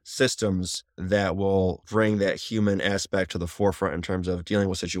scale systems that will bring that human aspect to the forefront in terms of dealing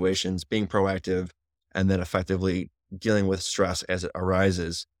with situations, being proactive, and then effectively dealing with stress as it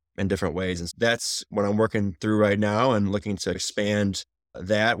arises in different ways. And that's what I'm working through right now and looking to expand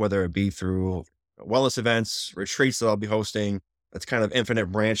that, whether it be through wellness events, retreats that I'll be hosting. It's kind of infinite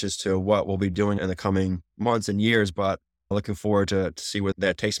branches to what we'll be doing in the coming months and years, but looking forward to see where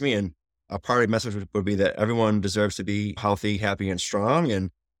that takes me. And a parting message would be that everyone deserves to be healthy, happy, and strong. And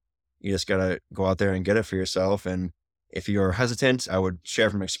you just got to go out there and get it for yourself. And if you're hesitant, I would share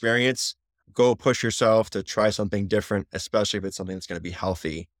from experience, go push yourself to try something different, especially if it's something that's going to be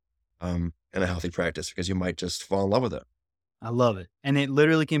healthy and a healthy practice, because you might just fall in love with it. I love it. And it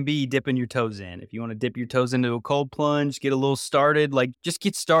literally can be dipping your toes in. If you want to dip your toes into a cold plunge, get a little started, like just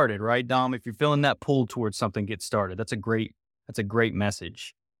get started, right, Dom? If you're feeling that pull towards something, get started. That's a great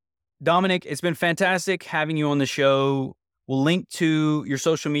message. Dominic, it's been fantastic having you on the show. We'll link to your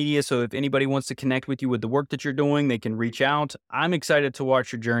social media, so if anybody wants to connect with you with the work that you're doing, they can reach out. I'm excited to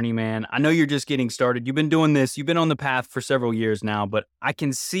watch your journey, man. I know you're just getting started. You've been doing this. You've been on the path for several years now, but I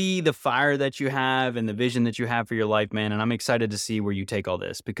can see the fire that you have and the vision that you have for your life, man. And I'm excited to see where you take all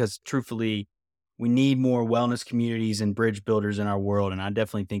this, because truthfully, we need more wellness communities and bridge builders in our world. And I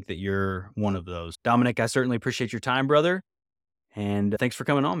definitely think that you're one of those. Dominic, I certainly appreciate your time, brother. And thanks for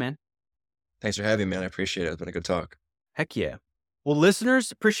coming on, man. Thanks for having me, man. I appreciate it. It's been a good talk. Heck yeah. Well,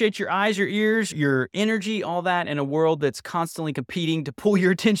 listeners, appreciate your eyes, your ears, your energy, all that in a world that's constantly competing to pull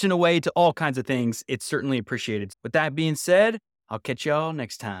your attention away to all kinds of things. It's certainly appreciated. With that being said, I'll catch y'all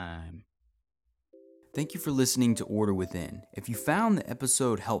next time. Thank you for listening to Order Within. If you found the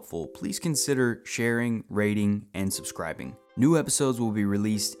episode helpful, please consider sharing, rating, and subscribing. New episodes will be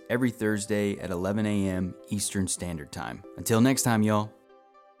released every Thursday at 11 a.m. Eastern Standard Time. Until next time, y'all.